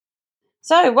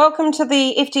So, welcome to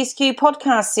the FTSQ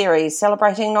podcast series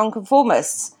celebrating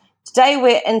nonconformists. Today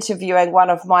we're interviewing one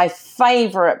of my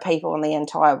favourite people in the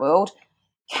entire world,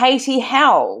 Katie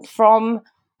Howell from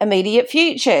Immediate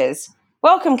Futures.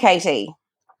 Welcome, Katie.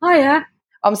 Hiya.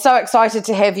 I'm so excited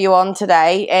to have you on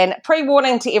today, and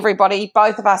pre-warning to everybody,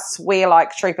 both of us swear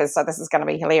like troopers, so this is going to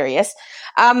be hilarious.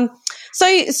 So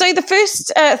the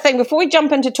first thing, before we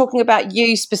jump into talking about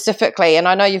you specifically, and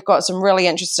I know you've got some really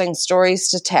interesting stories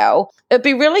to tell, it'd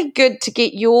be really good to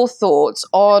get your thoughts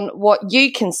on what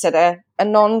you consider a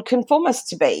nonconformist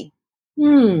to be.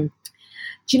 Do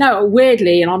you know,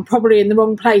 weirdly, and I'm probably in the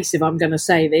wrong place if I'm going to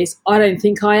say this, I don't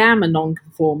think I am a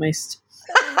nonconformist.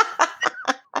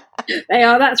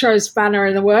 That throws spanner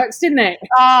in the works, didn't it?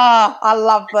 I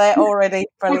love that already.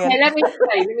 Brilliant. Okay, let me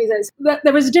say.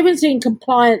 There is a difference in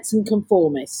compliance and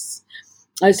conformists.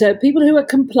 So people who are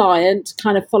compliant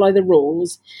kind of follow the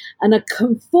rules, and a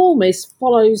conformist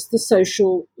follows the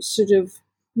social sort of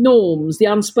norms, the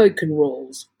unspoken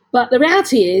rules. But the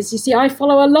reality is, you see, I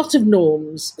follow a lot of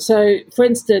norms. So, for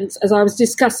instance, as I was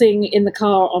discussing in the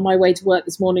car on my way to work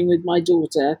this morning with my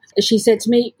daughter, she said to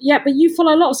me, yeah, but you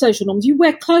follow a lot of social norms. You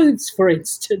wear clothes, for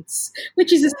instance,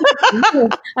 which is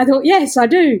I thought, yes, I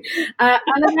do. And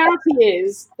the reality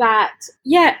is that,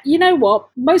 yeah, you know what?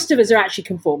 Most of us are actually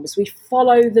conformists. We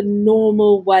follow the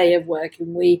normal way of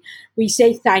working. We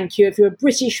say thank you. If you're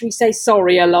British, we say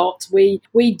sorry a lot. We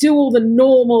do all the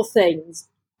normal things.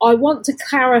 I want to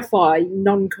clarify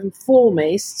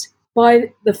nonconformist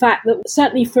by the fact that,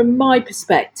 certainly from my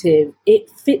perspective,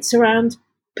 it fits around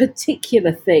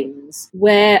particular things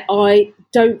where I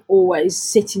don't always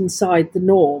sit inside the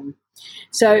norm.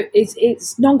 So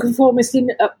it's nonconformist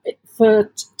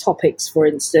for topics, for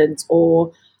instance,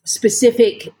 or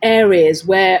specific areas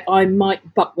where I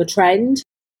might buck the trend.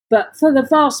 But for the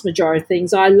vast majority of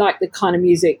things, I like the kind of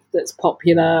music that's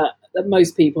popular, that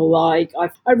most people like.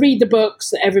 I read the books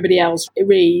that everybody else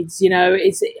reads. You know,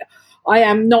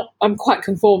 I'm quite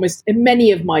conformist in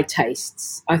many of my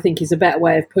tastes, I think is a better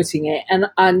way of putting it.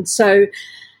 And so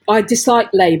I dislike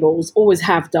labels, always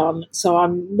have done. So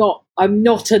I'm not a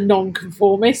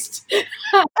nonconformist.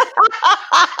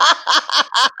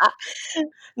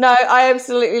 No, I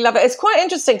absolutely love it. It's quite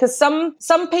interesting because some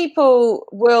people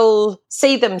will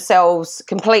see themselves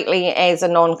completely as a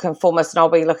nonconformist, and I'll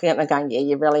be looking at them going, yeah,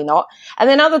 you're really not. And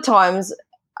then other times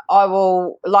I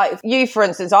will, like you, for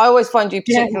instance, I always find you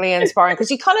particularly inspiring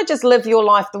because you kind of just live your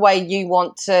life the way you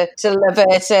want to live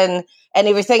it and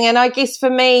everything. And I guess for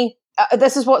me,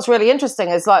 this is what's really interesting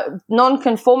is like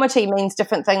non-conformity means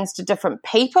different things to different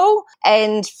people.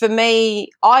 And for me,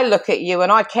 I look at you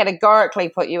and I categorically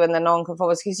put you in the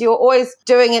non-conformist because you're always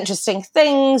doing interesting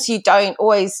things. You don't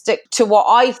always stick to what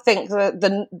I think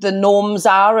the norms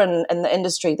are in the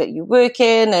industry that you work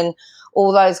in and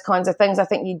all those kinds of things. I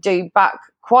think you do buck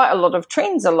quite a lot of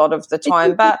trends a lot of the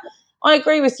time. But I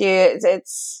agree with you.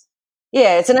 It's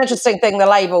an interesting thing, the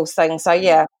labels thing. So,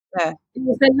 yeah. Yeah.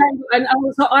 And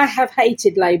also, I have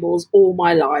hated labels all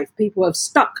my life. People have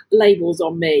stuck labels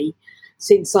on me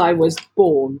since I was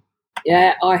born.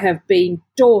 Yeah, I have been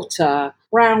daughter,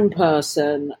 brown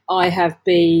person. I have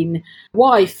been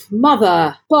wife,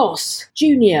 mother, boss,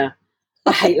 junior.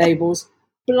 I hate labels.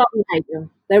 Bloody hate them.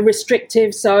 They're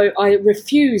restrictive, so I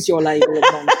refuse your label of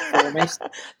nonconformist.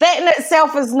 That in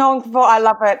itself is nonconformist. I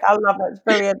love it. It's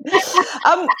brilliant.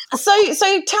 So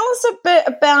tell us a bit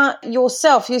about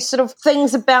yourself, your sort of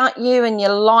things about you and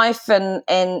your life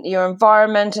and your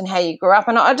environment and how you grew up.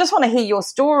 And I just want to hear your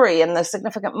story and the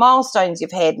significant milestones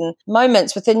you've had and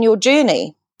moments within your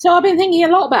journey. So I've been thinking a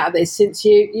lot about this since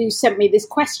you sent me this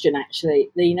question, actually,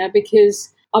 Lena,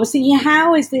 because I was thinking,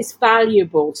 how is this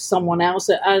valuable to someone else?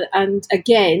 And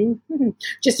again,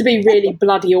 just to be really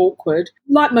bloody awkward,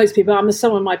 like most people, I'm the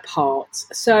sum of my parts.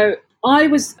 So I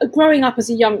was growing up as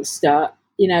a youngster,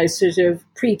 you know, sort of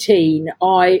preteen.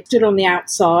 I stood on the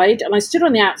outside, and I stood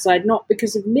on the outside not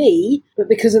because of me, but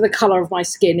because of the colour of my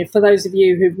skin. And for those of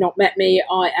you who've not met me,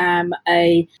 I am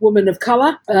a woman of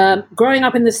colour. Growing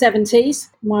up in the 70s,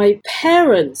 my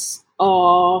parents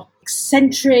are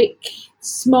eccentric,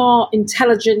 smart,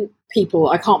 intelligent people.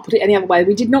 I can't put it any other way.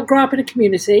 We did not grow up in a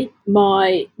community.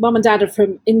 My mum and dad are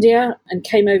from India and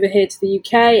came over here to the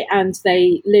UK, and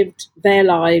they lived their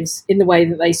lives in the way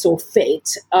that they saw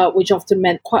fit, which often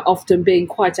meant quite often being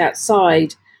quite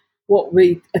outside what would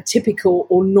be a typical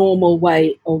or normal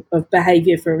way of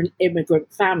behaviour for an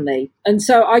immigrant family. And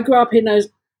so I grew up in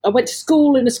a I went to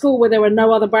school in a school where there were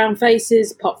no other brown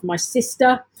faces apart from my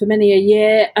sister for many a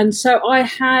year. And so I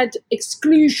had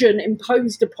exclusion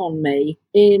imposed upon me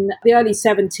in the early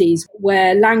 70s,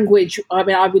 where language, I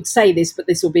mean, I would say this, but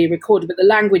this will be recorded, but the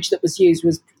language that was used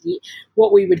was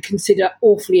what we would consider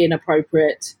awfully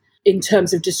inappropriate in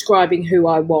terms of describing who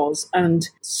I was. And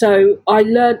so I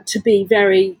learned to be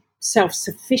very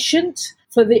self-sufficient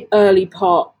for the early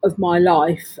part of my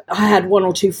life. I had one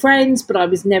or two friends, but I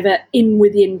was never in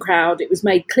with the in crowd. It was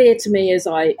made clear to me as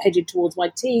I headed towards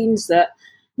my teens that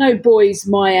no boys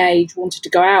my age wanted to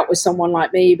go out with someone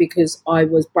like me because I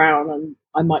was brown and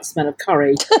I might smell of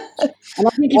curry. And I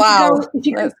think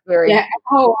that's very... Yeah,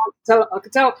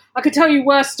 I could tell you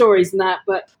worse stories than that,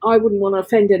 but I wouldn't want to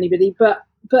offend anybody. But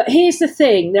here's the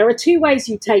thing. There are two ways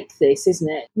you take this, isn't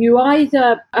it?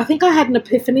 I think I had an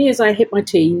epiphany as I hit my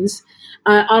teens.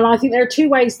 And I think there are two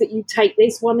ways that you take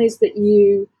this. One is that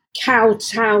you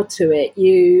kowtow to it.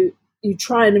 You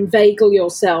try and inveigle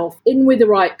yourself in with the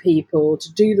right people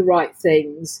to do the right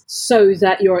things so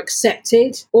that you're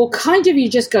accepted, or kind of you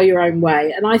just go your own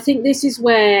way. And I think this is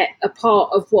where a part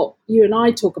of what you and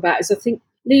I talk about is, I think,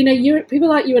 Lena, people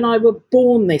like you and I were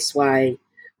born this way.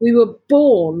 We were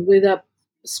born with a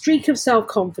streak of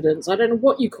self-confidence. I don't know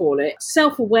what you call it.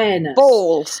 Self-awareness.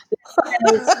 Balls.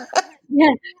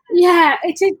 Yeah,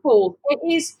 it is balls. It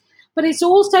is, but it's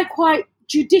also quite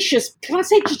judicious. Can I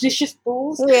say judicious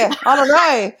balls? Yeah, I don't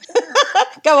know.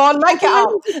 Go on, make it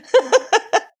up.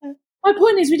 My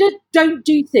point is, we don't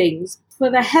do things for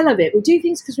the hell of it. We do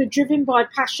things because we're driven by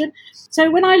passion. So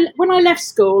when I left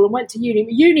school and went to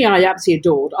uni I absolutely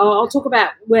adored. I'll talk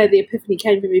about where the epiphany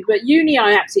came from me, but uni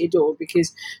I absolutely adored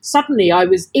because suddenly I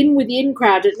was in with the in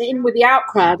crowd and in with the out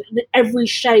crowd and every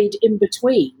shade in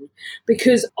between.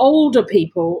 Because older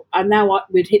people, and now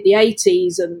we'd hit the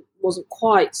 80s and wasn't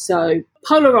quite so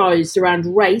polarised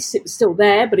around race. It was still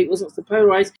there, but it wasn't so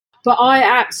polarised. But I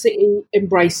absolutely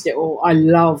embraced it all. I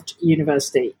loved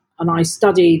university. And I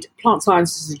studied plant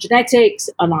sciences and genetics,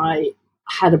 and I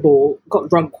had a ball, got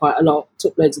drunk quite a lot,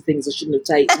 took loads of things I shouldn't have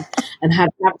taken, and had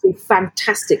an absolutely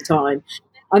fantastic time.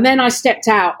 And then I stepped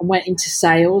out and went into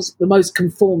sales, the most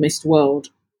conformist world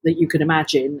that you can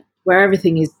imagine, where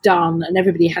everything is done and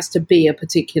everybody has to be a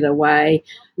particular way.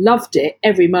 Loved it,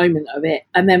 every moment of it.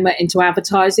 And then went into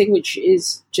advertising, which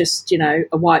is just, a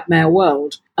white male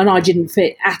world. And I didn't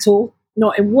fit at all.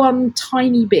 Not in one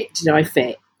tiny bit did I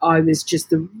fit. I was just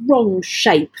the wrong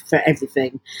shape for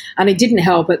everything. And it didn't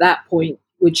help at that point,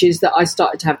 which is that I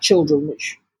started to have children,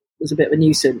 which was a bit of a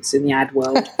nuisance in the ad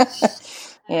world.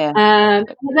 Yeah. I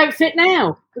don't fit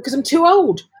now because I'm too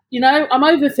old. I'm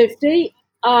over 50.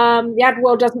 The ad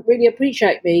world doesn't really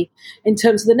appreciate me in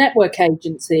terms of the network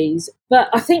agencies. But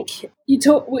I think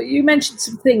you mentioned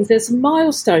some things. There's some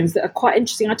milestones that are quite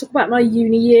interesting. I talk about my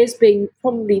uni years being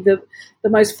probably the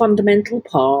most fundamental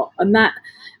part, and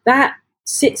that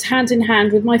sits hand in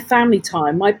hand with my family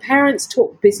time. My parents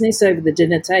talked business over the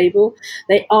dinner table.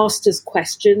 They asked us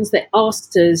questions. They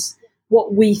asked us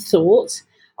what we thought.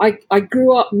 I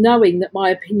grew up knowing that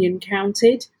my opinion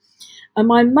counted. And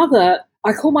my mother,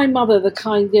 I call my mother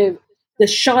the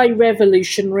shy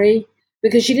revolutionary,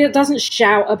 because she doesn't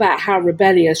shout about how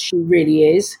rebellious she really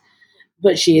is,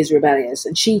 but she is rebellious.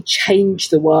 And she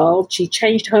changed the world. She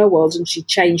changed her world, and she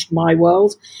changed my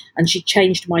world, and she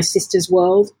changed my sister's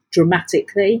world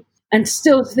dramatically. And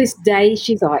still to this day,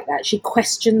 she's like that. She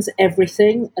questions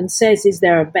everything and says, is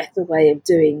there a better way of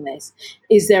doing this?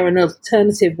 Is there an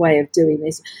alternative way of doing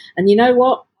this? And you know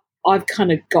what? I've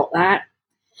kind of got that.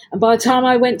 And by the time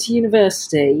I went to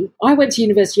university, you have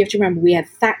to remember, we had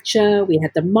Thatcher, we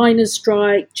had the miners'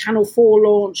 strike, Channel 4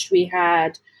 launched, we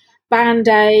had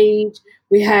Band-Aid,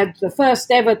 we had the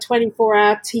first ever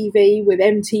 24-hour TV with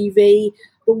MTV.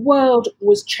 The world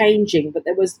was changing, but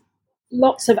there was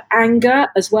lots of anger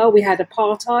as well. We had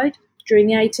apartheid during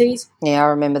the 80s. Yeah, I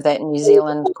remember that in New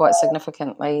Zealand quite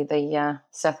significantly, the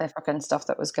South African stuff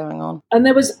that was going on. And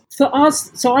there was, for us,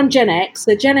 so I'm Gen X.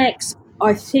 So Gen X,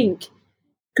 I think,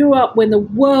 grew up when the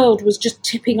world was just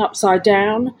tipping upside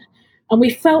down, and we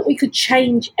felt we could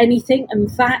change anything, and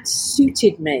that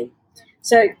suited me.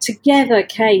 So together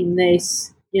came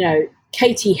this,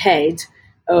 Katie Head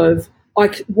of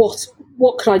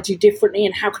what could I do differently,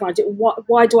 and how can I do it?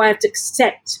 Why do I have to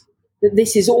accept that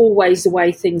this is always the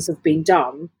way things have been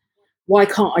done? Why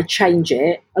can't I change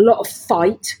it? A lot of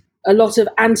fight, a lot of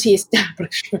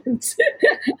anti-establishment,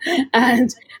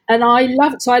 and I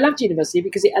loved university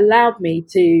because it allowed me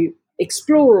to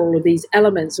explore all of these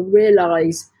elements and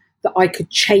realise that I could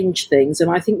change things.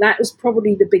 And I think that was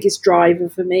probably the biggest driver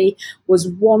for me, was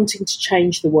wanting to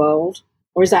change the world.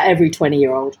 Or is that every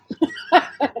 20-year-old?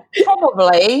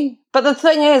 Probably. But the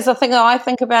thing that I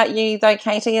think about you, though,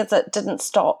 Katie, is it didn't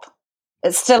stop.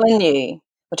 It's still in you,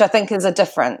 which I think is a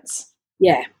difference.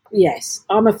 Yeah, yes.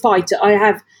 I'm a fighter. I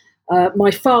have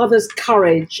my father's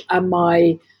courage and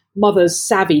my mother's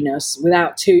savviness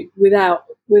without,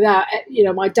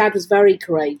 my dad was very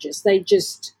courageous. They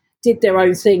just did their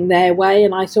own thing their way.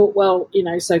 And I thought, well,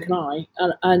 so can I.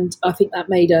 And I think that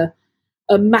made a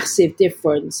massive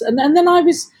difference. And then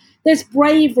there's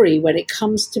bravery when it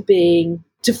comes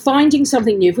to finding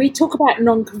something new. If we talk about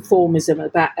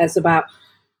non-conformism as about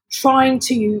trying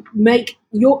to make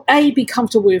be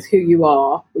comfortable with who you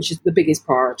are, which is the biggest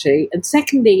priority, and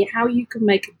secondly, how you can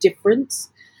make a difference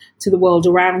to the world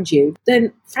around you,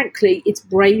 then frankly, it's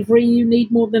bravery you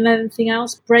need more than anything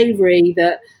else. Bravery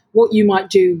that what you might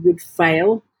do would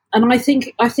fail. And I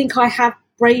think I have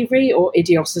bravery or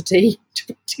idiocity.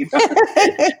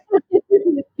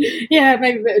 Yeah,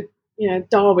 maybe a bit of,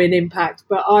 Darwin impact,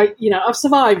 but I've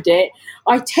survived it.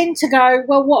 I tend to go,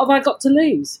 well, what have I got to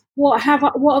lose? What have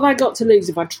I got to lose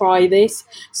if I try this?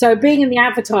 So being in the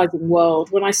advertising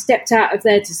world, when I stepped out of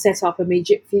there to set up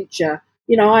Immediate Future,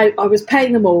 I was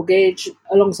paying the mortgage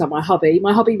alongside my hubby.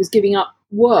 My hubby was giving up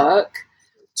work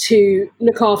to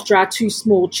look after our two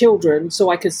small children so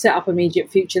I could set up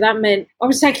Immediate Future. That meant I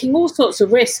was taking all sorts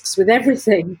of risks with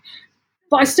everything,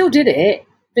 but I still did it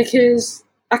because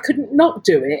I couldn't not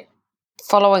do it.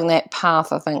 Following that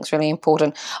path, I think, is really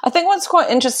important. I think what's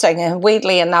quite interesting, and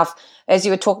weirdly enough, as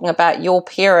you were talking about your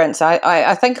parents,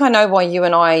 I think I know why you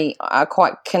and I are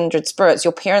quite kindred spirits.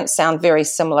 Your parents sound very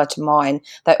similar to mine.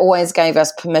 They always gave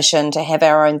us permission to have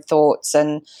our own thoughts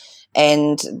and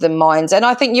the minds. And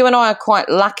I think you and I are quite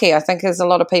lucky. I think there's a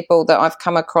lot of people that I've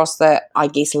come across that I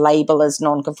guess label as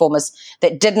nonconformists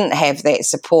that didn't have that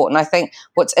support. And I think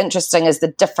what's interesting is the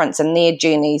difference in their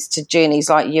journeys to journeys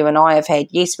like you and I have had.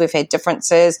 Yes, we've had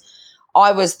differences.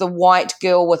 I was the white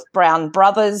girl with brown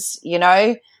brothers,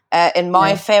 in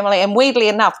my family. And weirdly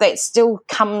enough, there's still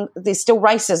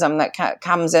racism that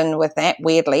comes in with that,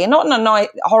 weirdly. And not in a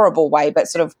horrible way, but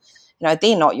sort of,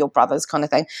 they're not your brothers kind of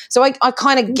thing. So I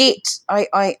kind of get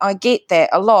that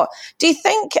a lot. Do you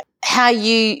think how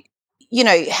you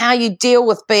deal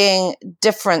with being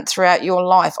different throughout your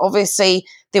life? Obviously,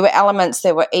 there were elements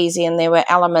that were easy and there were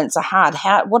elements that are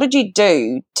hard. What did you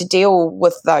do to deal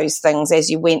with those things as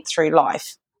you went through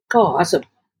life? God, that's a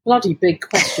bloody big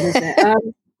question, isn't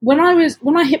it? When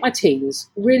I hit my teens,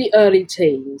 really early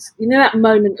teens, that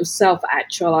moment of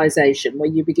self-actualization where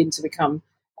you begin to become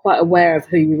quite aware of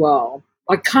who you are.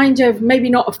 I kind of,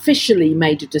 maybe not officially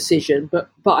made a decision, but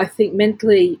I think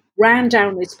mentally ran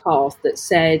down this path that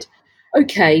said,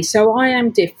 okay, so I am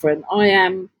different. I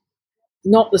am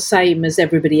not the same as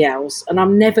everybody else, and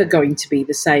I'm never going to be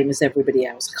the same as everybody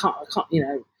else. I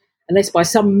can't, unless by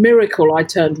some miracle I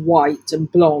turned white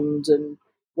and blonde and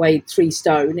weighed 3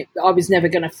 stone, I was never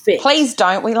going to fit. Please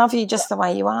don't. We love you just the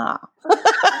way you are.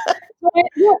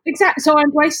 Yeah, exactly. So I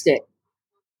embraced it.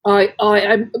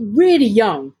 I'm really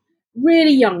young.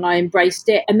 I embraced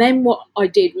it. And then what I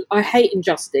did was I hate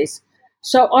injustice.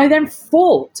 So I then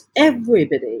fought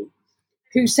everybody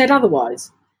who said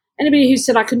otherwise. Anybody who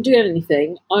said I couldn't do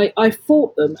anything, I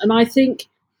fought them. And I think,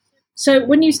 so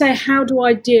when you say, how do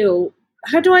I deal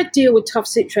with tough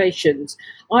situations?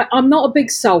 I'm not a big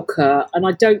sulker and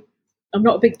I'm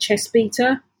not a big chest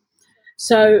beater.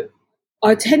 So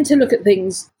I tend to look at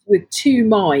things with two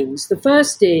minds. The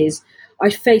first is I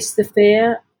face the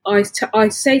fear. I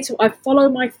follow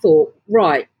my thought,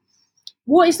 right,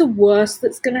 what is the worst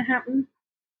that's going to happen?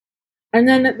 And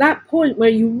then at that point where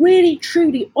you really,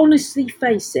 truly, honestly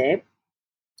face it,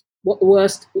 what the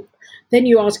worst, then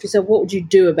you ask yourself, what would you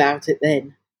do about it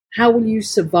then? How will you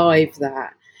survive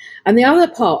that? And the other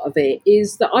part of it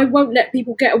is that I won't let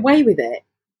people get away with it.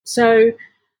 So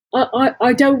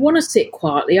I don't want to sit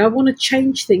quietly. I want to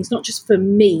change things, not just for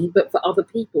me, but for other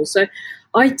people. So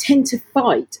I tend to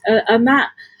fight. And that,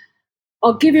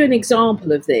 I'll give you an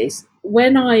example of this.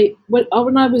 When I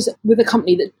was with a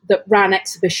company that ran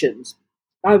exhibitions,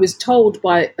 I was told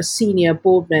by a senior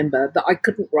board member that I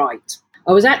couldn't write.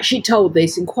 I was actually told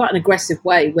this in quite an aggressive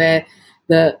way, where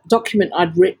the document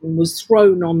I'd written was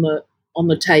thrown on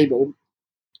the table,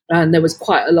 and there was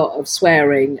quite a lot of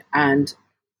swearing and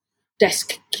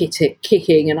desk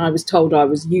kicking, and I was told I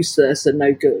was useless and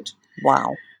no good.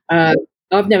 Wow.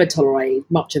 I've never tolerated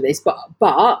much of this, but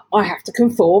I have to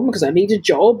conform because I need a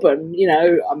job, and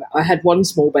I had one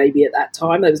small baby at that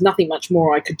time. There was nothing much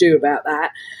more I could do about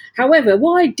that. However,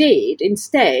 what I did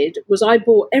instead was I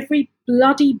bought every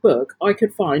bloody book I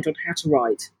could find on how to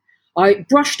write. I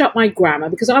brushed up my grammar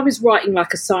because I was writing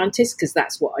like a scientist, because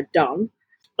that's what I'd done.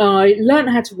 I learned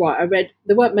how to write.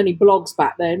 There weren't many blogs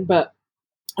back then, but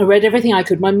I read everything I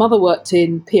could. My mother worked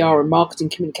in PR and marketing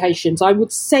communications. I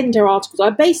would send her articles. I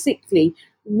basically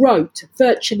wrote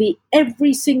virtually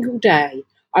every single day.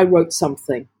 I wrote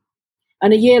something.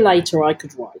 And a year later, I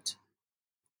could write.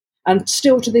 And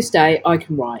still to this day, I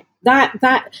can write.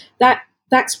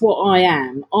 That's what I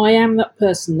am. I am that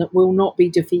person that will not be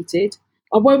defeated.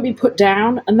 I won't be put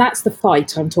down. And that's the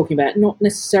fight I'm talking about, not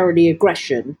necessarily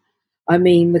aggression. I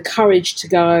mean, the courage to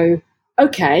go,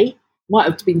 okay, might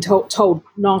have been told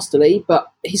nastily,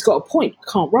 but he's got a point.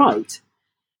 I can't write.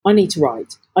 I need to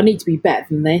write. I need to be better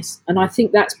than this. And I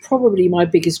think that's probably my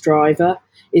biggest driver,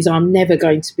 is I'm never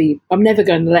going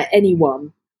to let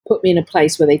anyone put me in a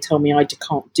place where they tell me I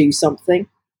can't do something.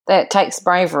 That takes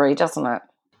bravery, doesn't it?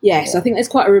 Yes, I think there's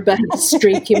quite a rebellious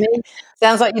streak in me.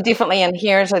 Sounds like you definitely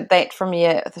inherited that from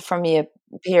your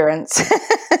parents.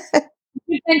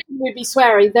 We'd be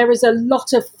swearing. There is a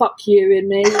lot of fuck you in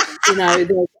me.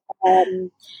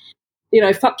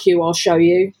 Fuck you, I'll show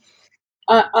you.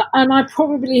 And I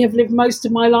probably have lived most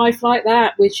of my life like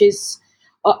that, which is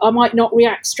I might not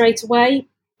react straight away,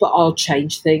 but I'll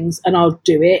change things and I'll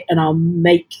do it and I'll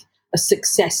make a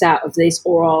success out of this,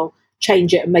 or I'll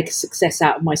change it and make a success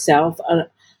out of myself. And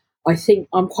I think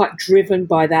I'm quite driven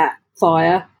by that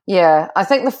fire. Yeah, I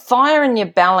think the fire in your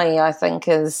belly, I think,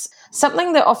 is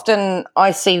something that often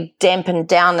I see dampened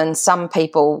down in some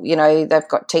people. You know, they've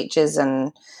got teachers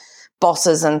and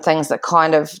bosses and things that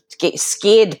kind of get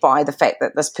scared by the fact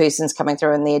that this person's coming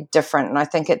through and they're different. And I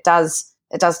think it does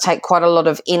take quite a lot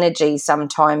of energy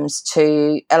sometimes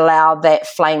to allow that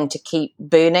flame to keep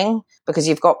burning, because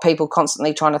you've got people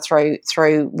constantly trying to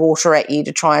throw water at you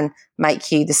to try and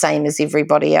make you the same as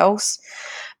everybody else.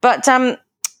 But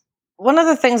one of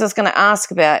the things I was going to ask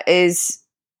about is,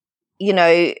 you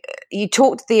know, you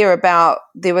talked there about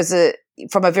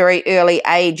from a very early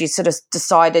age, you sort of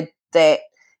decided that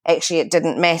actually it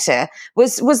didn't matter.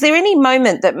 Was there any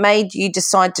moment that made you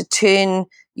decide to turn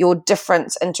your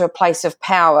difference into a place of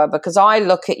power? Because I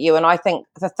look at you and I think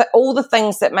all the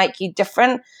things that make you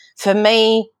different, for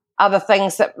me, are the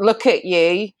things that look at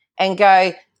you and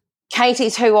go,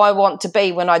 Katie's who I want to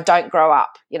be when I don't grow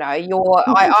up. You know,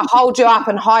 I hold you up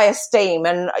in high esteem,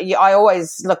 and I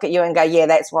always look at you and go, yeah,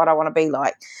 that's what I want to be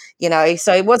like. You know,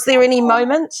 so was there any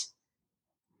moment?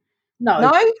 No,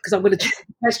 because I'm going to change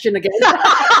the question again.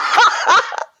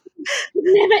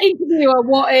 Never interview a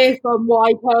what if and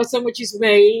why person, which is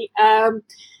me.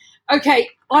 Okay,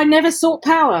 I never sought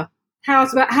power. How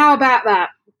about that?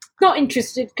 Not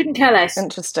interested. Couldn't care less.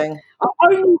 Interesting. I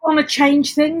only want to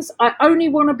change things. I only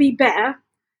want to be better.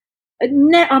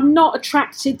 I'm not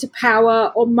attracted to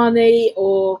power or money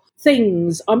or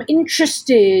things. I'm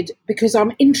interested because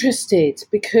I'm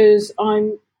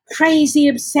crazy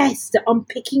obsessed at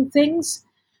unpicking things.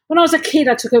 When I was a kid,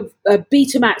 I took a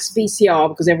Betamax VCR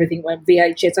because everything went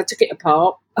VHS. I took it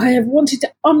apart. I have wanted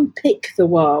to unpick the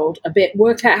world a bit,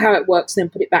 work out how it works, then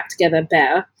put it back together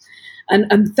better.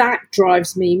 And that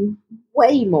drives me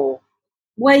way more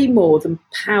than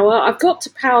power. I've got to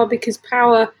power because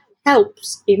power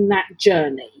helps in that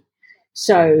journey.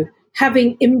 So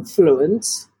having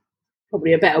influence,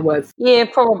 probably a better word. Yeah,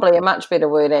 probably a much better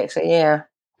word, actually, yeah.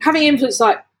 Having influence,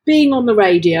 like being on the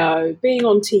radio, being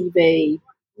on TV,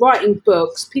 writing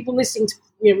books, people listening to,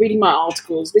 reading my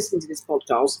articles, listening to this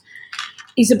podcast,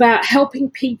 is about helping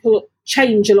people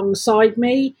change alongside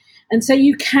me. And so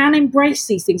you can embrace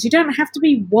these things. You don't have to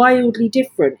be wildly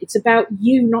different. It's about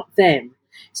you, not them.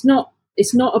 It's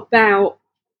not about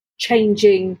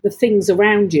changing the things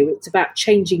around you. It's about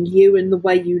changing you and the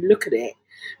way you look at it.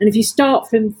 And if you start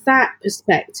from that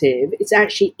perspective, it's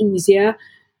actually easier.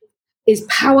 Is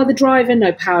power the driver?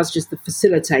 No, power is just the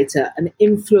facilitator, and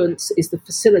influence is the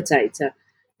facilitator.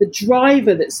 The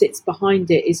driver that sits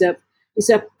behind it is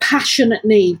a passionate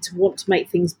need to want to make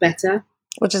things better.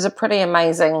 Which is a pretty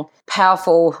amazing,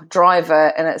 powerful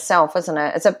driver in itself, isn't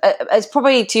it? It's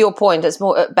probably, to your point, it's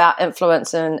more about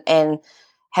influence and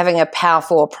having a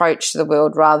powerful approach to the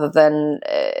world rather than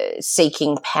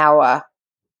seeking power.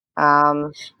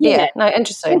 No,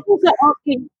 interesting. Also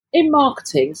asking in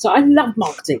marketing, so I love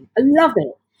marketing. I love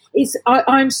it.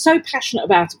 I'm so passionate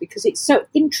about it because it so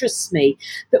interests me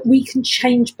that we can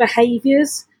change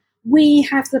behaviours. We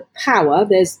have the power.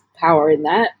 There's power in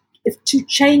that. To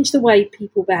change the way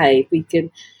people behave, we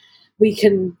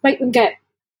can make them get,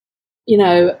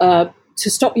 to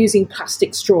stop using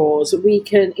plastic straws. We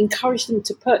can encourage them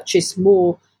to purchase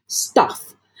more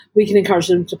stuff. We can encourage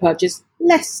them to purchase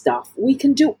less stuff. We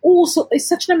can do all sorts. It's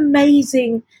such an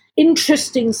amazing,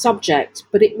 interesting subject,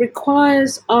 but it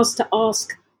requires us to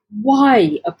ask,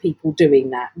 why are people doing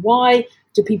that? Why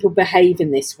do people behave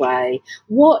in this way?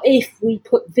 What if we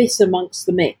put this amongst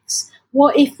the mix?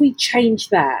 What if we change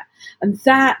that? And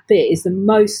that bit is the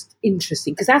most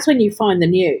interesting, because that's when you find the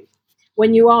new.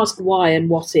 When you ask why and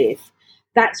what if,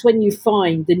 that's when you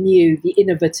find the new, the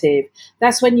innovative.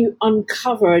 That's when you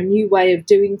uncover a new way of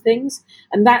doing things.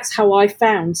 And that's how I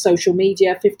found social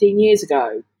media 15 years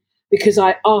ago, because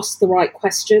I asked the right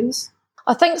questions.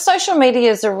 I think social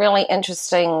media is a really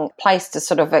interesting place to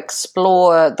sort of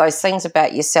explore those things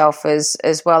about yourself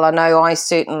as well. I know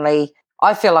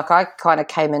I feel like I kind of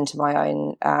came into my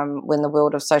own when the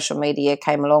world of social media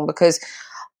came along, because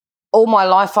all my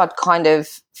life I'd kind of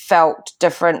felt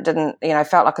different,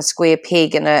 felt like a square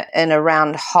peg in a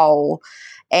round hole.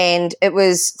 And it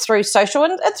was through social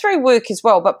and through work as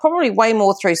well, but probably way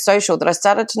more through social, that I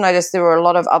started to notice there were a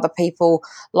lot of other people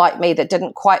like me that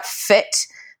didn't quite fit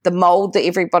the mold that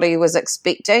everybody was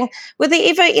expecting. Were there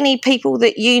ever any people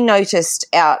that you noticed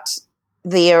out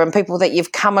there, and people that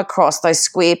you've come across, those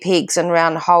square pegs and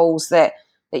round holes that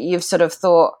you've sort of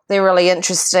thought they're really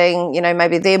interesting,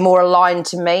 maybe they're more aligned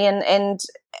to me, and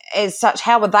as such,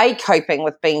 how are they coping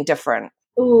with being different?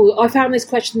 Oh, I found this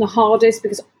question the hardest,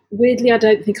 because weirdly I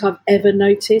don't think I've ever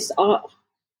noticed.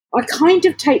 I kind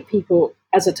of take people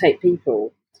as I take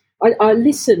people. I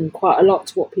listen quite a lot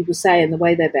to what people say and the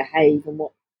way they behave and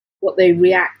what they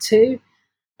react to.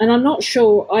 And I'm not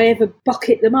sure I ever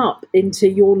bucket them up into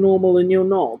you're normal and you're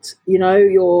not,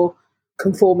 you're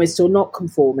conformist or not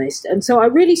conformist. And so I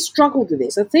really struggled with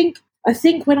this. I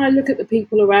think when I look at the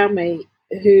people around me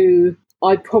who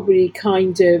I probably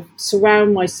kind of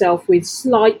surround myself with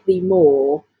slightly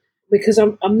more, because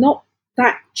I'm not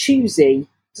that choosy.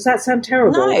 Does that sound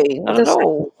terrible? No, not at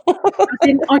all. I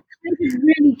kind of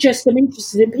really just am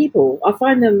interested in people. I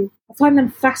find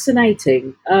them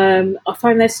fascinating. I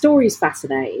find their stories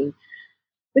fascinating.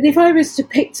 But if I was to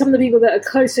pick some of the people that are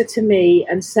closer to me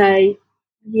and say,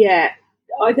 yeah,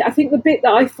 I think the bit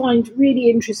that I find really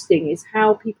interesting is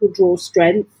how people draw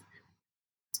strength.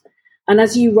 And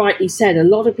as you rightly said, a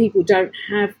lot of people don't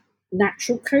have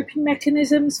natural coping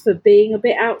mechanisms for being a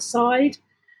bit outside.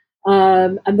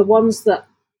 And the ones that,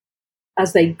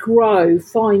 as they grow,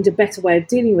 find a better way of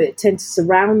dealing with it, tend to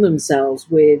surround themselves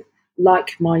with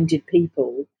like-minded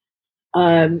people,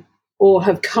 or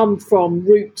have come from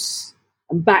roots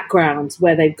and backgrounds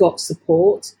where they've got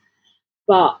support.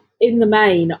 But in the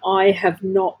main, I have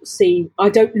not seen, I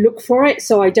don't look for it,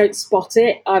 so I don't spot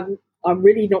it. I'm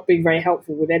really not being very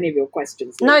helpful with any of your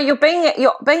questions. No, you're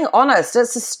being honest.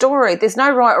 It's a story. There's no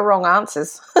right or wrong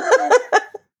answers.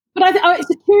 But it's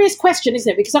a curious question,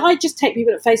 isn't it? Because I just take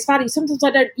people at face value. Sometimes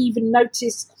I don't even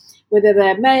notice whether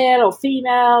they're male or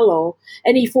female or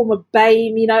any form of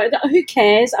BAME. Who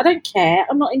cares? I don't care.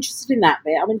 I'm not interested in that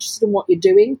bit. I'm interested in what you're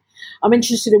doing. I'm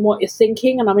interested in what you're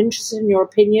thinking, and I'm interested in your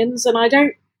opinions. And I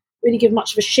don't really give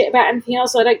much of a shit about anything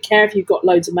else. I don't care if you've got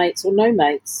loads of mates or no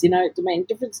mates. It doesn't make a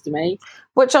difference to me.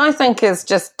 Which I think is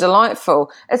just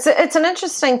delightful. It's an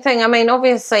interesting thing. I mean,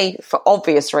 obviously, for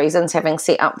obvious reasons, having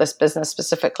set up this business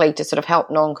specifically to sort of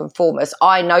help nonconformists,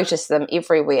 I notice them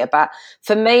everywhere. But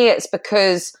for me, it's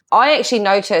because I actually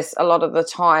notice a lot of the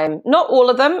time, not all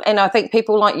of them, and I think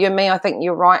people like you and me, I think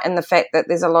you're right in the fact that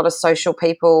there's a lot of social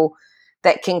people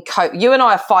that can cope. You and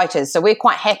I are fighters, so we're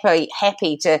quite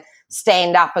happy to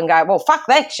stand up and go, well, fuck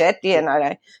that shit,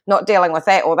 not dealing with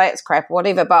that or that's crap or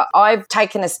whatever. But I've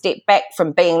taken a step back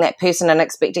from being that person and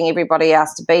expecting everybody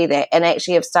else to be that, and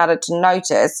actually have started to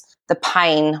notice the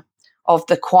pain of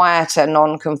the quieter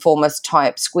nonconformist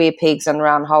type square pegs and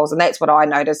round holes. And that's what I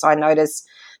notice. I notice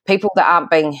people that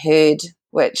aren't being heard,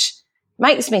 which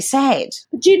makes me sad.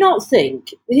 Do you not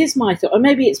think, here's my thought, or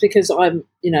maybe it's because I'm,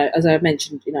 as I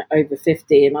mentioned, over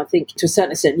 50, and I think to a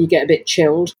certain extent you get a bit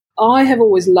chilled. I have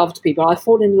always loved people. I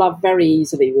fall in love very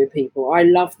easily with people. I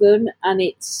love them, and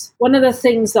it's one of the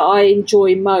things that I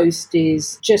enjoy most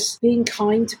is just being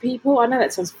kind to people. I know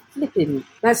that sounds flipping.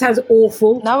 That sounds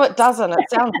awful. No, it doesn't. It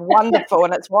sounds wonderful,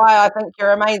 and it's why I think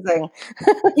you're amazing.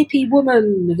 Hippie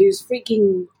woman who's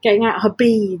freaking getting out her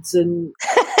beads, and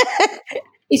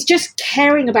it's just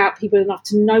caring about people enough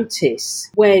to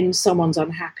notice when someone's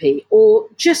unhappy, or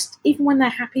just even when they're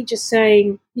happy, just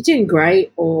saying you're doing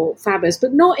great or fabulous,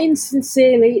 but not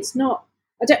insincerely. It's not.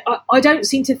 I don't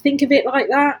seem to think of it like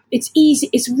that. It's easy.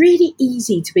 It's really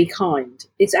easy to be kind.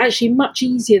 It's actually much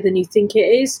easier than you think it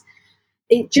is.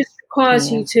 It just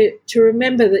requires you to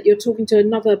remember that you're talking to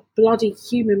another bloody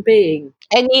human being.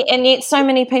 And yet so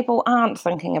many people aren't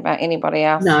thinking about anybody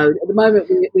else. No, at the moment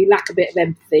we lack a bit of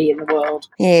empathy in the world.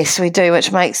 Yes, we do,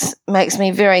 which makes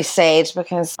me very sad,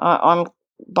 because I'm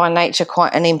by nature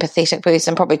quite an empathetic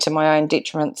person, probably to my own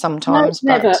detriment sometimes.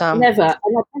 No, never, but, never.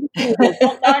 And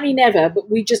not only never,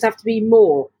 but we just have to be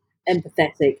more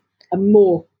empathetic and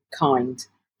more kind.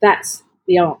 That's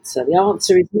the answer. The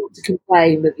answer is not to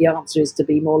complain, but the answer is to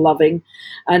be more loving.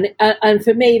 And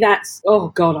for me, that's, oh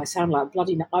God, I sound like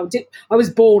bloody. I was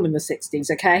born in the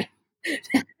 60s, okay?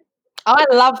 I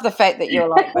love the fact that you're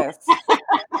like this.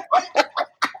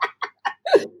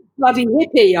 Bloody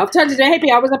hippie. I've turned into a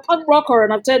hippie. I was a punk rocker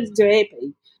and I've turned into a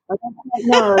hippie.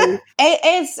 No.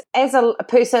 As a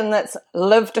person that's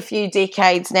lived a few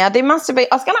decades now, there must have been.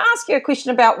 I was going to ask you a question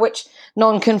about which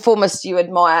nonconformists you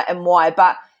admire and why,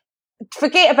 but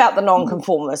forget about the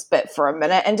nonconformist bit for a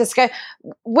minute and just go,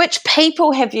 which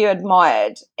people have you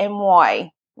admired and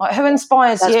why? Like, who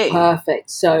inspires you? That's perfect.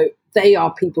 So they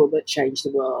are people that change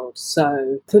the world.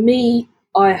 So for me,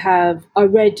 I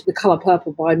read The Colour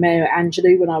Purple by Maya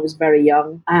Angelou when I was very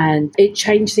young, and it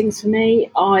changed things for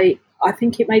me. I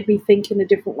think it made me think in a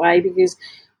different way, because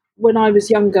when I was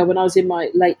younger, when I was in my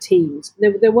late teens,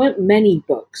 there weren't many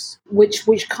books which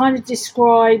kind of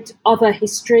described other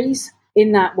histories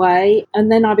in that way.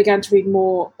 And then I began to read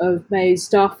more of Maya's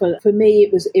stuff. And for me,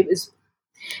 it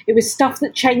was stuff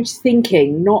that changed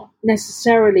thinking, not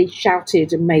necessarily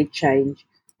shouted and made change.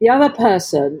 The other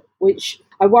person, which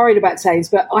I worried about saying,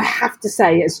 but I have to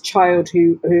say, as a child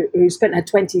who spent her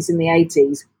 20s in the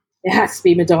 80s, it has to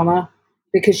be Madonna,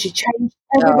 because she changed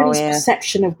everybody's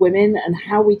perception of women and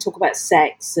how we talk about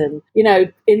sex. And, you know,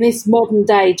 in this modern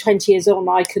day, 20 years on,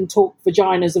 I can talk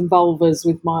vaginas and vulvas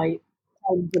with my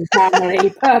friends and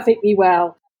family perfectly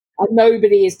well. And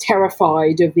nobody is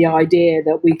terrified of the idea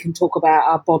that we can talk about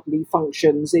our bodily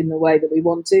functions in the way that we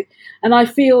want to. And I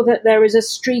feel that there is a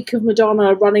streak of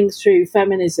Madonna running through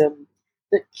feminism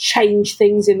that changed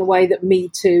things in the way that Me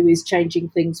Too is changing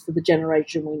things for the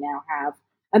generation we now have.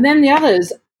 And then the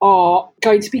others are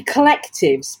going to be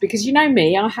collectives, because you know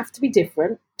me, I have to be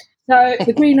different. So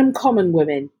the Greenham Common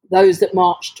women, those that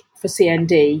marched for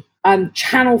CND, and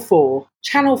Channel 4,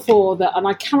 that, and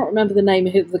I cannot remember the name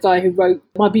of the guy who wrote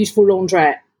My Beautiful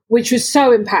Laundrette, which was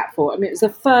so impactful. I mean, it was the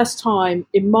first time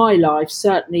in my life,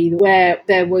 certainly, where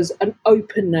there was an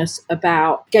openness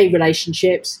about gay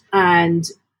relationships, and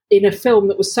in a film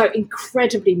that was so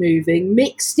incredibly moving,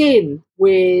 mixed in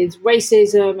with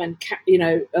racism and, you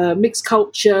know, mixed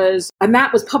cultures. And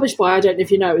that was published by, I don't know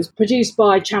if you know, it was produced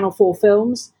by Channel 4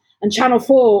 Films. And Channel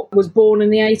 4 was born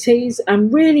in the 80s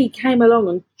and really came along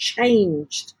and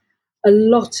changed a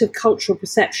lot of cultural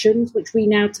perceptions, which we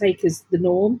now take as the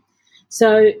norm.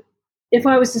 So if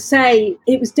I was to say,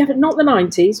 it was definitely not the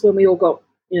 90s when we all got,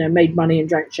 you know, made money and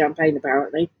drank champagne,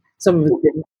 apparently. Some of us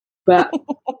didn't. But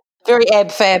very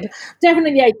ab-fab.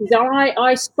 Definitely the 80s.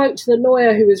 I spoke to the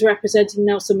lawyer who was representing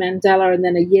Nelson Mandela, and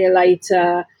then a year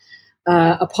later,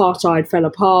 apartheid fell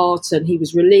apart and he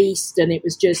was released. And it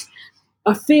was just,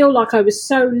 I feel like I was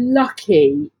so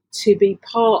lucky to be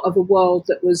part of a world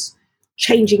that was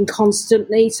changing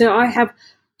constantly. So I have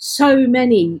so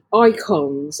many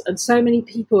icons and so many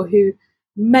people who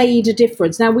made a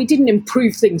difference. Now, we didn't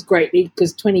improve things greatly,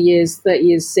 because 20 years, 30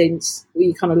 years since,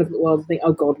 we kind of look at the world and think,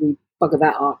 oh God, we bugger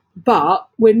that up. But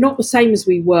we're not the same as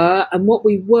we were, and what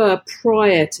we were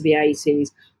prior to the 80s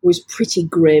was pretty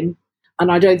grim.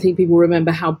 And I don't think people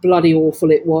remember how bloody awful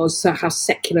it was, so how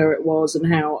secular it was,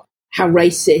 and how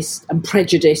racist and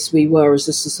prejudiced we were as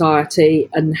a society,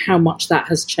 and how much that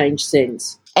has changed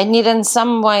since. And yet in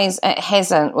some ways it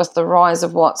hasn't, with the rise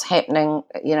of what's happening,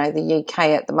 you know, the UK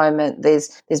at the moment. There's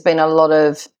been a lot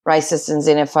of racist and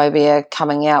xenophobia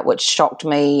coming out, which shocked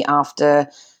me after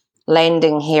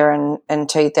landing here in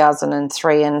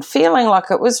 2003 and feeling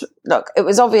like it was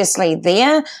obviously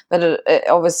there, but it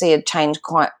obviously had changed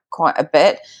quite a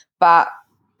bit. But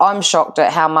I'm shocked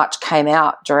at how much came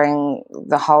out during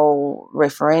the whole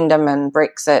referendum and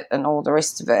Brexit and all the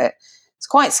rest of it. It's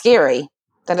quite scary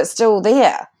that it's still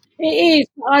there. It is.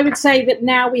 I would say that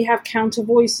now we have counter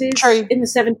voices. True. In the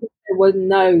 70s, there were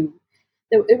no.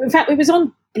 In fact, it was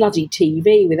on bloody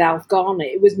TV with Alf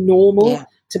Garnett. It was normal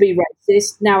to be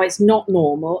racist. Now it's not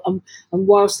normal. And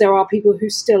whilst there are people who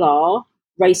still are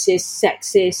racist,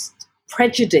 sexist,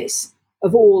 prejudiced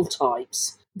of all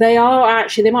types, they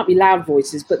might be loud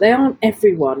voices, but they aren't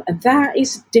everyone. And that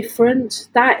is different.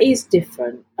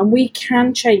 And we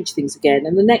can change things again.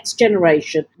 And the next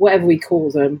generation, whatever we call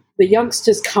them, the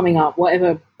youngsters coming up,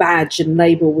 whatever badge and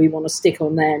label we want to stick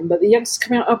on them, but the youngsters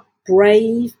coming up are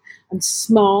brave and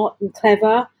smart and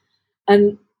clever,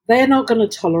 and they're not going to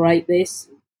tolerate this.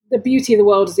 The beauty of the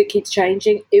world is it keeps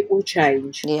changing. It will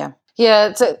change. Yeah.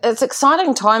 It's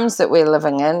exciting times that we're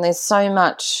living in. There's so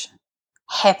much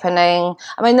happening.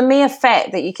 I mean, the mere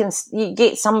fact that you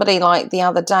get somebody like the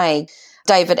other day,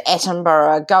 David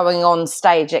Attenborough, going on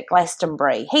stage at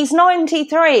Glastonbury. He's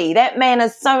 93. That man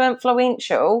is so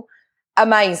influential.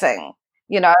 Amazing,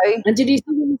 you know. And did you see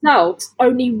the results?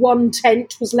 Only one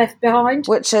tent was left behind.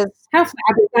 Which is... How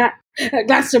fab is that? At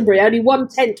Glastonbury, only one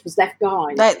tent was left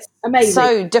behind. That's amazing.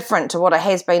 So different to what it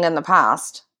has been in the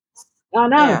past. I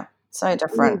know. Yeah, so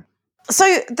different. So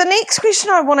the next question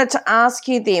I wanted to ask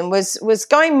you then was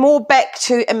going more back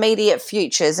to immediate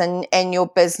futures and your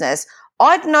business.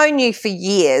 I'd known you for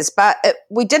years, but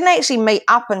we didn't actually meet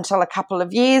up until a couple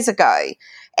of years ago.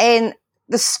 And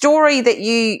the story that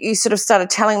you sort of started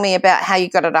telling me about how you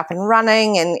got it up and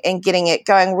running and getting it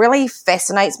going really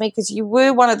fascinates me, because you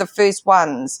were one of the first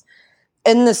ones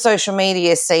in the social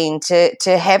media scene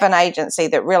to have an agency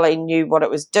that really knew what it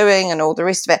was doing and all the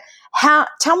rest of it.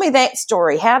 Tell me that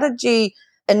story. How did you,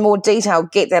 in more detail,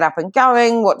 get that up and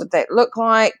going? What did that look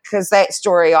like? Because that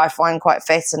story I find quite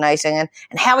fascinating. And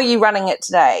how are you running it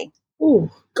today? Oh,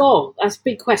 God, that's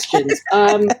big questions.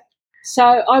 So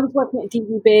I was working at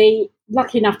DVB,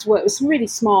 lucky enough to work with some really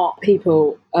smart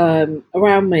people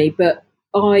around me, but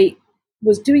I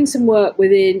was doing some work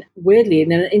weirdly,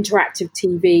 in an interactive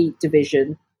TV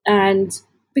division, and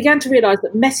began to realise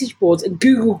that message boards and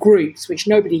Google Groups, which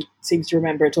nobody seems to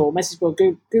remember at all, message board,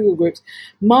 Google Groups,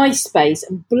 MySpace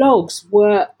and blogs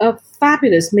were a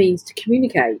fabulous means to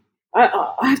communicate.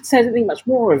 I have to say I don't think much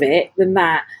more of it than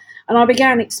that. And I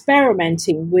began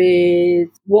experimenting with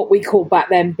what we called back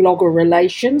then blogger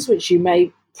relations, which you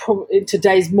may in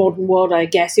today's modern world, I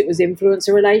guess it was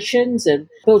influencer relations, and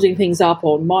building things up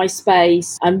on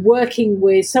MySpace and working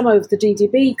with some of the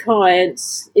DDB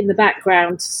clients in the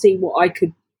background to see what I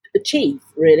could achieve.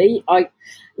 Really,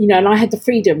 and I had the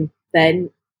freedom then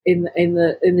in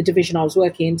the division I was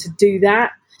working in to do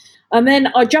that. And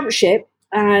then I jumped ship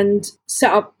and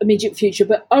set up Immediate Future,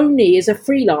 but only as a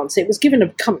freelancer. It was given a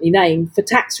company name for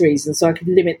tax reasons, so I could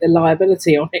limit the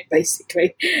liability on it,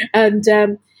 basically.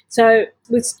 And so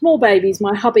with small babies,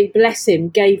 my hubby, bless him,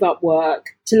 gave up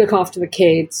work to look after the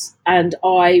kids, and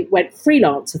I went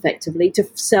freelance effectively to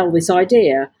sell this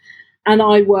idea. And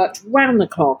I worked round the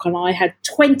clock, and I had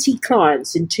 20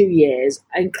 clients in 2 years,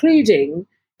 including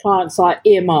clients like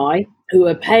EMI, who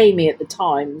were paying me at the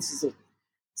time, this is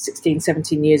 16,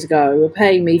 17 years ago, were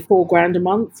paying me $4,000 a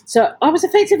month. So I was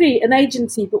effectively an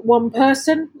agency, but one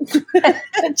person.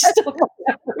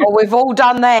 Well, we've all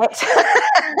done that.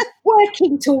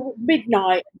 Working till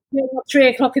midnight, 3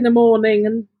 o'clock in the morning,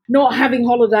 and not having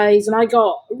holidays. And I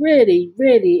got really,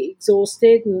 really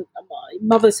exhausted. And my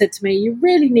mother said to me, you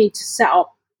really need to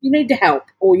you need to help,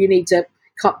 or you need to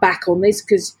cut back on this,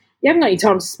 because you haven't got any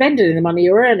time to spend any of the money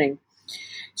you're earning.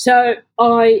 So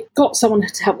I got someone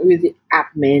to help me with the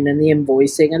admin and the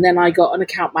invoicing, and then I got an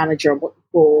account manager on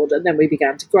board, and then we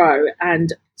began to grow.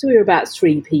 And so we were about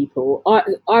 3 people. I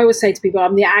always say to people,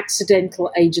 I'm the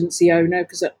accidental agency owner,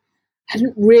 because I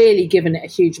hadn't really given it a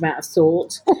huge amount of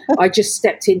thought. I just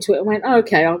stepped into it and went,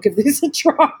 okay, I'll give this a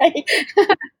try.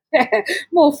 Yeah,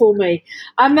 more for me.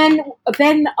 And then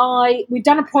we'd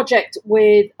done a project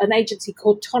with an agency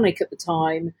called Tonic at the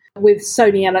time, with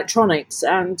Sony Electronics.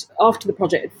 And after the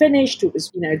project had finished, it was,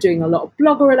 doing a lot of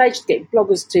blogger relations, getting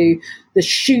bloggers to the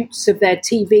shoots of their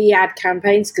TV ad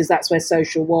campaigns, because that's where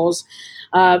social was.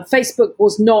 Facebook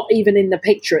was not even in the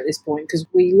picture at this point, because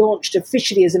we launched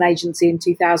officially as an agency in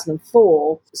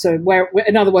 2004. So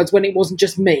in other words, when it wasn't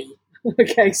just me.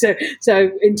 Okay, so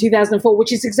in 2004,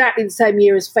 which is exactly the same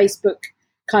year as Facebook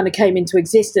kind of came into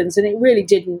existence, and it really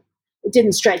didn't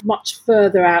stretch much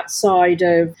further outside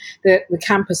of the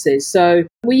campuses. So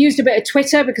we used a bit of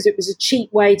Twitter because it was a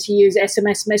cheap way to use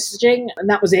SMS messaging, and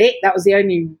that was it. That was the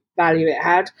only value it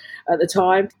had at the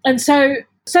time. And so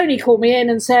Sony called me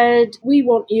in and said, we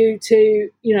want you to,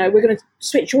 we're going to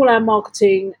switch all our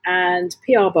marketing and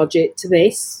PR budget to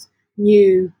this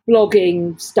new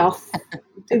blogging stuff.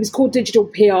 It was called digital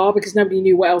PR because nobody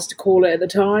knew what else to call it at the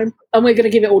time. And we're going to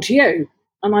give it all to you.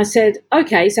 And I said,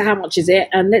 okay, so how much is it?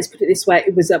 And let's put it this way,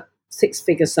 it was a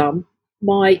 6-figure sum.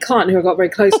 My client, who I got very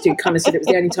close to, kind of said it was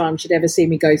the only time she'd ever seen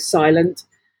me go silent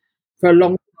for a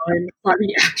long time. My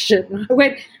reaction. I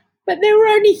went, but there were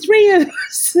only 3 of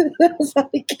us. I was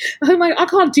like, oh my, I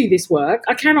can't do this work.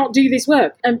 I cannot do this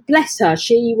work. And bless her,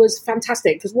 she was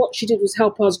fantastic, because what she did was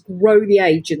help us grow the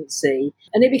agency.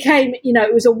 And it became,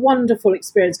 it was a wonderful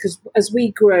experience, because as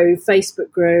we grew,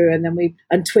 Facebook grew, and then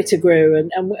and Twitter grew,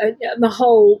 and the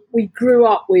whole, we grew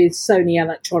up with Sony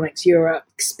Electronics Europe,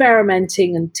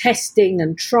 experimenting and testing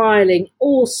and trialing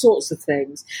all sorts of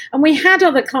things. And we had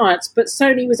other clients, but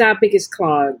Sony was our biggest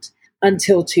client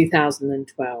until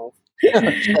 2012.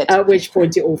 At which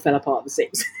point it all fell apart, the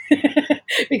seams.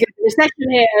 Because the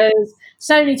recession hit us,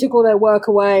 Sony took all their work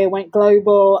away and went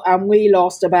global, and we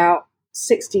lost about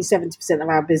 60-70% of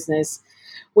our business,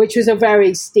 which was a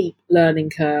very steep learning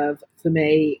curve for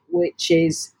me, which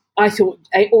is, I thought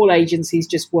all agencies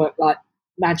just work like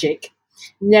magic.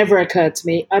 Never occurred to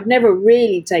me. I've never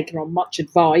really taken on much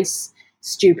advice,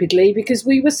 stupidly, because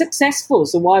we were successful,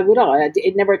 so why would I?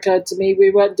 It never occurred to me we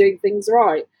weren't doing things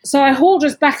right. So I hauled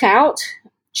us back out,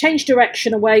 changed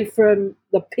direction away from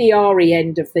the PR-y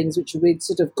end of things, which we'd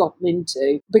sort of gotten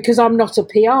into, because I'm not a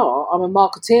PR, I'm a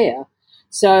marketeer.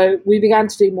 So we began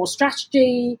to do more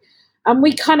strategy, and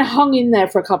we kind of hung in there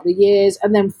for a couple of years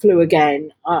and then flew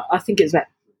again. I think it was about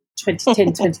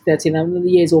 2010, 2013, and the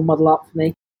years all muddle up for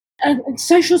me. And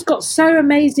social's got so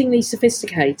amazingly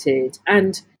sophisticated,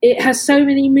 and it has so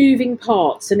many moving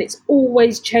parts, and it's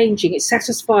always changing. It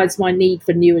satisfies my need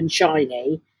for new and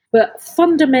shiny. But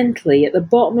fundamentally, at the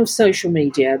bottom of social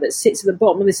media, that sits at the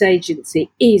bottom of this agency,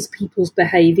 is people's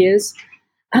behaviours.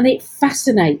 And it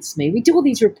fascinates me. We do all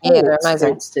these reports, for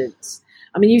instance.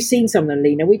 I mean, you've seen some of them,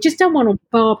 Lena. We've just done one on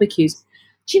barbecues.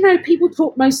 Do you know, people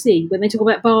talk mostly, when they talk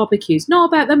about barbecues, not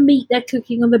about the meat they're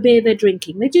cooking or the beer they're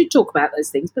drinking. They do talk about those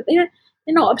things, but they're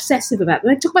not obsessive about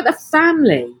them. They talk about the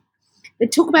family. They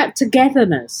talk about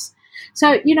togetherness.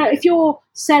 So, you know, if you're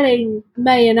selling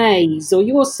mayonnaise, or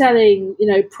you're selling, you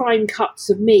know, prime cuts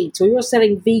of meat, or you're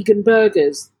selling vegan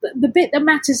burgers, the bit that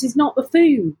matters is not the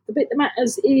food. The bit that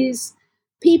matters is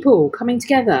people coming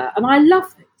together. And I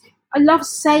love it. I love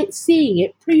seeing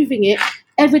it, proving it,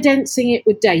 evidencing it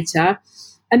with data,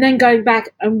 and then going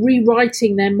back and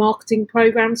rewriting their marketing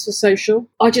programs for social.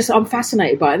 I'm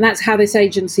fascinated by it. And that's how this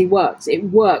agency works. It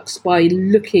works by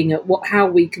looking at how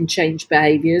we can change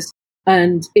behaviours.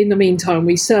 And in the meantime,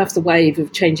 we surf the wave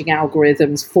of changing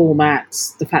algorithms,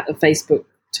 formats, the fact that Facebook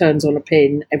turns on a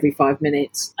pin every 5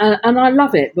 minutes. And I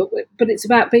love it. But it's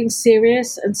about being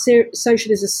serious. And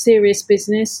social is a serious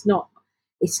business.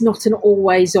 It's not an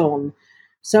always on.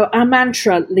 So our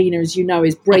mantra, Lena, as you know,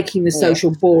 is breaking the social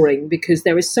boring, because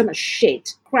there is so much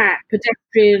shit, crap,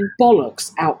 pedestrian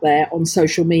bollocks out there on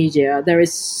social media. There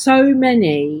is so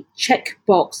many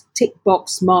checkbox, tick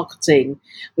box marketing,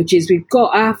 which is we've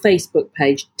got our Facebook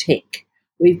page, tick.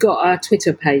 We've got our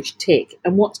Twitter page, tick.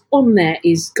 And what's on there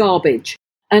is garbage.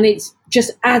 And it's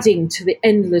just adding to the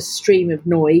endless stream of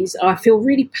noise. I feel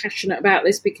really passionate about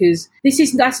this, because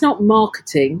that's not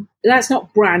marketing, that's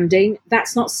not branding,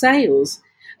 that's not sales.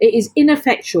 It is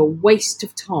ineffectual waste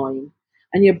of time,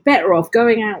 and you're better off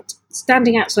going out,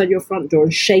 standing outside your front door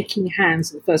and shaking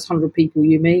hands with the first 100 people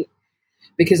you meet,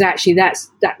 because actually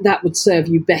that would serve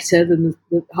you better than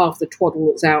half the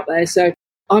twaddle that's out there. So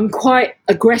I'm quite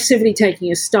aggressively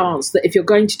taking a stance that if you're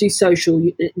going to do social,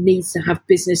 it needs to have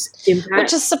business impact.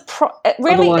 Which is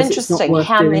really interesting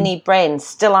how many brands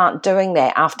still aren't doing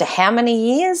that after how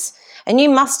many years? And you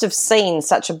must have seen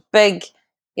such a big...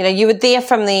 You know, you were there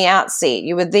from the outset.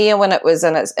 You were there when it was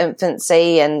in its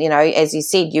infancy. And, you know, as you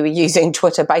said, you were using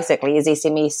Twitter basically as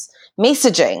SMS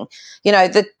messaging. You know,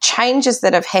 the changes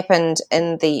that have happened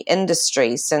in the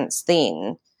industry since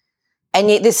then, and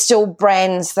yet there's still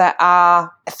brands that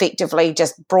are effectively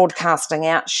just broadcasting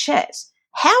out shit.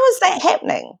 How is that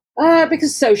happening?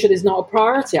 Because social is not a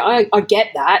priority. I get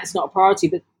that. It's not a priority,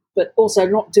 but also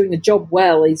not doing the job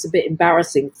well is a bit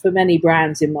embarrassing for many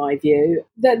brands, in my view.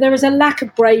 There is a lack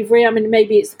of bravery. I mean,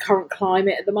 maybe it's the current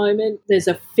climate at the moment. There's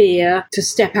a fear to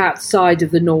step outside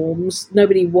of the norms.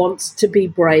 Nobody wants to be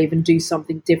brave and do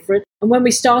something different. And when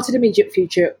we started Immediate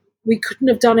Future, we couldn't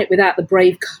have done it without the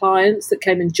brave clients that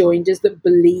came and joined us, that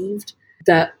believed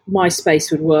that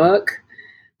MySpace would work,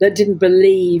 that didn't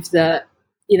believe that,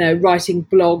 you know, writing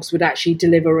blogs would actually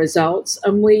deliver results.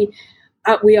 And we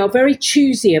are very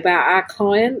choosy about our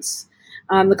clients,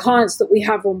 and the clients that we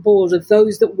have on board are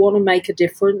those that want to make a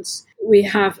difference. We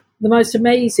have the most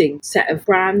amazing set of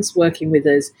brands working with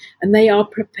us, and they are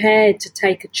prepared to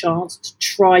take a chance to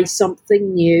try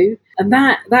something new, and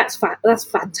that's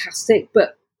fantastic.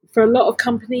 But for a lot of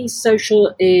companies,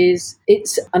 social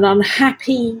it's an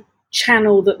unhappy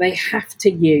channel that they have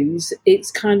to use. It's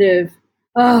kind of,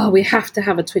 we have to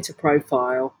have a Twitter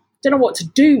profile. Don't know what to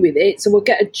do with it, so we'll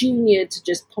get a junior to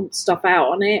just pump stuff out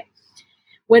on it,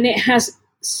 when it has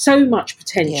so much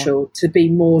potential to be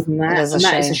more than that, and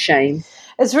that is a shame.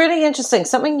 It's really interesting.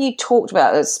 Something you talked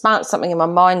about that sparked something in my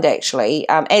mind, actually,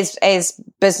 as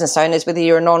business owners, whether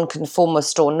you're a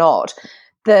non-conformist or not,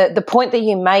 the point that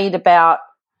you made about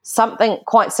something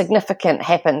quite significant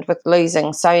happened with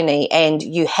losing Sony, and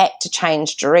you had to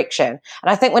change direction.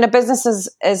 And I think when a business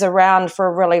is around for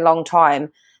a really long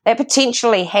time, that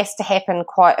potentially has to happen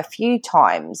quite a few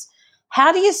times.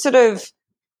 How do you sort of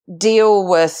deal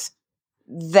with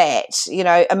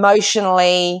that,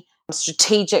 emotionally,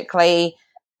 strategically?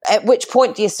 At which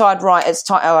point do you decide, right, it's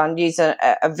time? Oh, I'm using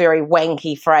a very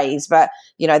wanky phrase, but,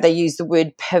 they use the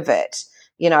word pivot.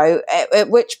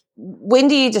 When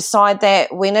do you decide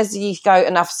that? When is you go,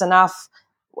 enough's enough?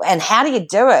 And how do you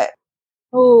do it?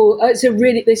 Oh,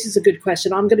 this is a good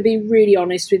question. I'm going to be really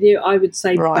honest with you. I would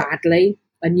say badly,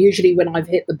 and usually when I've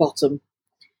hit the bottom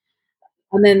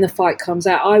and then the fight comes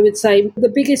out. I would say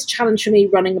the biggest challenge for me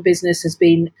running a business has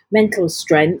been mental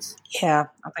strength. Yeah,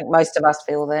 I think most of us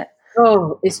feel that.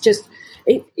 Oh, it's just,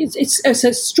 it's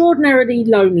extraordinarily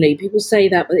lonely. People say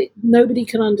that, but nobody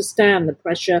can understand the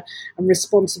pressure and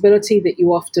responsibility that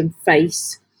you often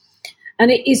face.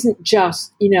 And it isn't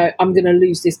just, I'm going to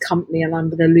lose this company and I'm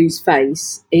going to lose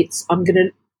face. It's, I'm going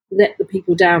to let the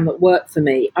people down that work for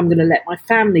me. I'm going to let my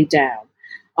family down.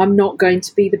 I'm not going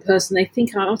to be the person they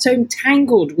think I am. I'm so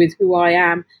entangled with who I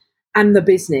am and the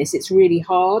business. It's really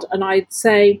hard. And I'd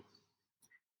say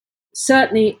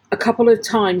certainly a couple of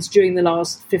times during the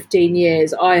last 15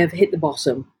 years, I have hit the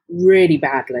bottom really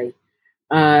badly.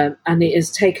 And it has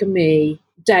taken me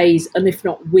days and if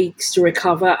not weeks to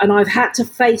recover. And I've had to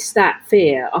face that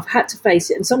fear. I've had to face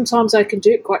it. And sometimes I can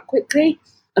do it quite quickly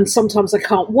and sometimes I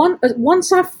can't.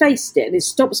 Once I've faced it and it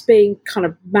stops being kind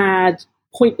of mad,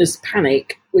 pointless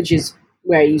panic, which is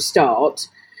where you start.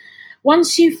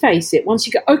 Once you face it, once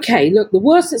you go, okay, look, the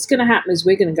worst that's going to happen is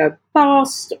we're going to go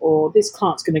bust or this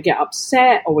client's going to get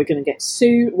upset or we're going to get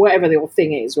sued, whatever your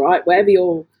thing is, right? Whatever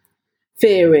your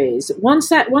fear is. Once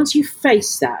you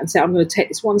face that and say, I'm going to take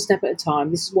this one step at a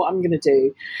time, this is what I'm going to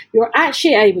do, you're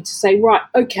actually able to say, right,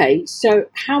 okay, so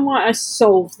how might I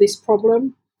solve this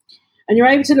problem? And you're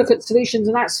able to look at solutions,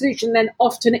 and that solution then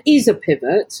often is a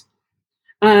pivot.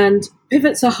 And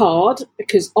pivots are hard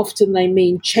because often they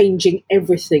mean changing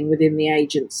everything within the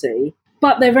agency,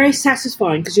 but they're very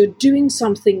satisfying because you're doing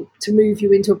something to move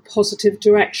you into a positive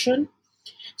direction.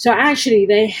 So actually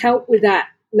they help with that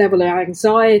level of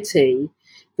anxiety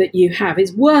that you have.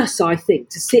 It's worse, I think,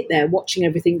 to sit there watching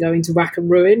everything go into rack and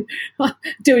ruin,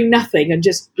 doing nothing and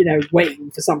just,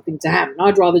 waiting for something to happen.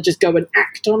 I'd rather just go and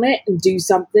act on it and do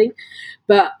something.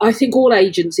 But I think all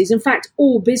agencies, in fact,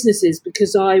 all businesses,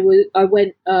 because I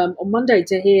went on Monday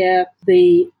to hear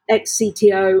the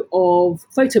ex-CTO of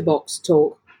Photobox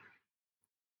talk.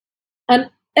 And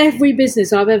every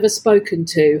business I've ever spoken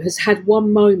to has had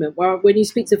one moment where, when you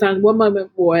speak to fans, one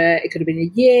moment where it could have been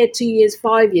a year, 2 years,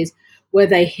 5 years, where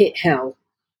they hit hell,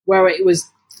 where it was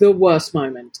the worst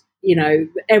moment.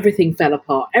 Everything fell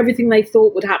apart. Everything they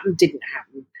thought would happen didn't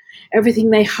happen. Everything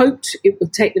they hoped it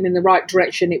would take them in the right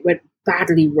direction, it went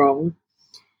badly wrong.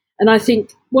 And I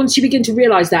think once you begin to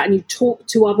realize that and you talk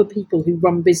to other people who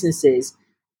run businesses,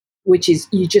 which is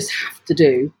you just have to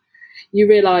do, you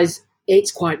realize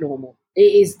it's quite normal.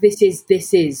 This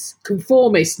is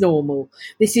conformist normal.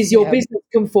 This is your business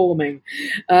conforming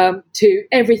to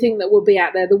everything that will be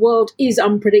out there. The world is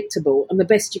unpredictable, and the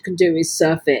best you can do is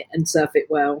surf it and surf it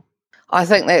well. I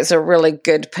think that's a really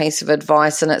good piece of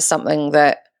advice, and it's something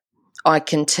that I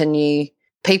continue.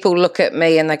 People look at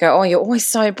me and they go, "Oh, you're always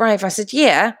so brave." I said,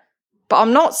 "Yeah, but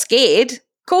I'm not scared.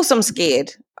 Of course I'm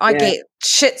scared. I get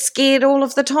shit scared all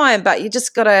of the time, but you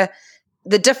just got to."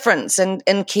 The difference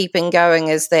in keeping going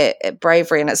is that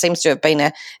bravery, and it seems to have been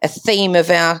a theme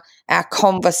of our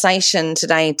conversation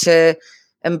today, to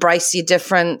embrace your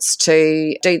difference,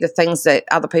 to do the things that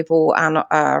other people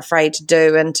are afraid to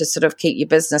do, and to sort of keep your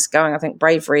business going. I think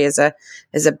bravery is a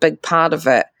big part of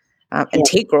it,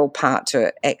 integral part to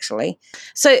it, actually.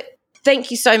 So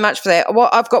thank you so much for that. Well,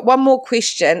 I've got one more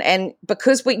question, and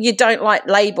because you don't like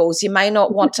labels, you may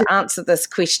not want to answer this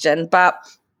question, but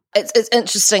it's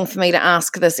interesting for me to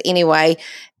ask this anyway,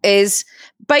 is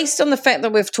based on the fact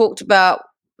that we've talked about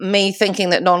me thinking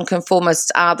that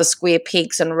nonconformists are the square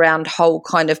pegs and round hole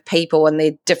kind of people and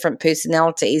their different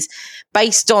personalities.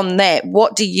 Based on that,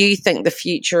 what do you think the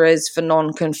future is for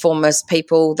nonconformist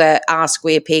people that are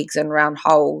square pegs and round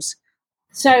holes?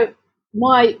 So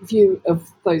my view of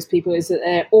those people is that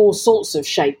they're all sorts of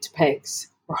shaped pegs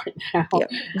right now. Yep.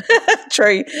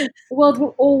 True. The world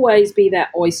will always be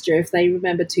that oyster if they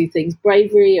remember two things: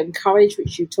 bravery and courage,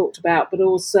 which you talked about, but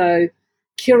also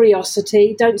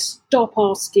curiosity. Don't stop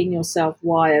asking yourself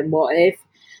why and what if.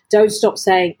 Don't stop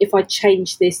saying, if I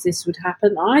change this, this would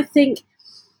happen. I think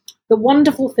the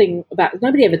wonderful thing about,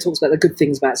 nobody ever talks about the good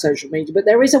things about social media, but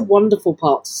there is a wonderful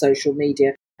part to social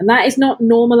media. And that is not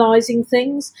normalizing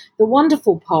things. The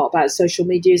wonderful part about social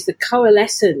media is the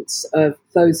coalescence of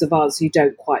those of us who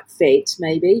don't quite fit,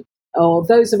 maybe, or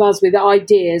those of us with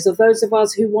ideas, or those of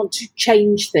us who want to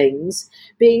change things,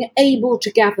 being able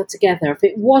to gather together. If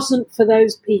it wasn't for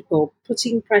those people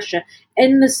putting pressure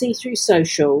endlessly through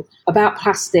social about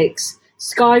plastics,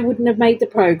 Sky wouldn't have made the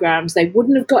programmes, they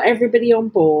wouldn't have got everybody on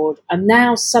board, and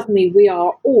now suddenly we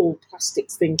are all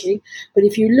plastics thinking. But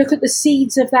if you look at the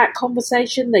seeds of that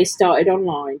conversation, they started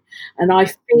online. And I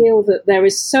feel that there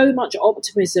is so much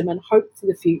optimism and hope for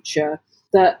the future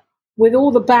that with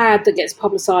all the bad that gets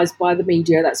publicised by the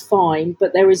media, that's fine,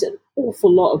 but there is an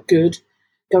awful lot of good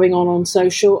going on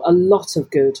social, a lot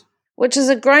of good. Which is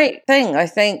a great thing. I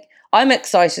think I'm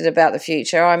excited about the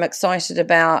future. I'm excited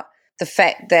about the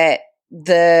fact that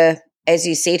as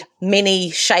you said,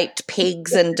 many shaped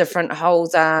pegs in different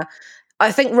holes are,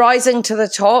 I think, rising to the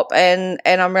top, and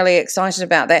I'm really excited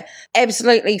about that.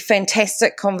 Absolutely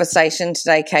fantastic conversation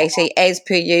today, Katie. As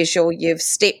per usual, you've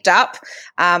stepped up,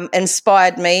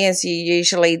 inspired me as you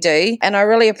usually do, and I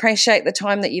really appreciate the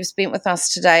time that you've spent with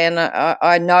us today, and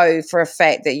I know for a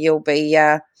fact that you'll be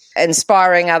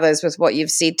inspiring others with what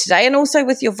you've said today, and also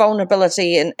with your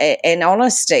vulnerability and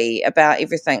honesty about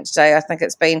everything today. I think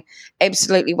it's been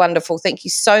absolutely wonderful. Thank you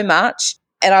so much,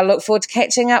 and I look forward to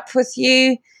catching up with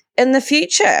you in the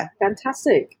future.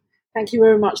 Fantastic. Thank you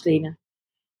very much, Lena.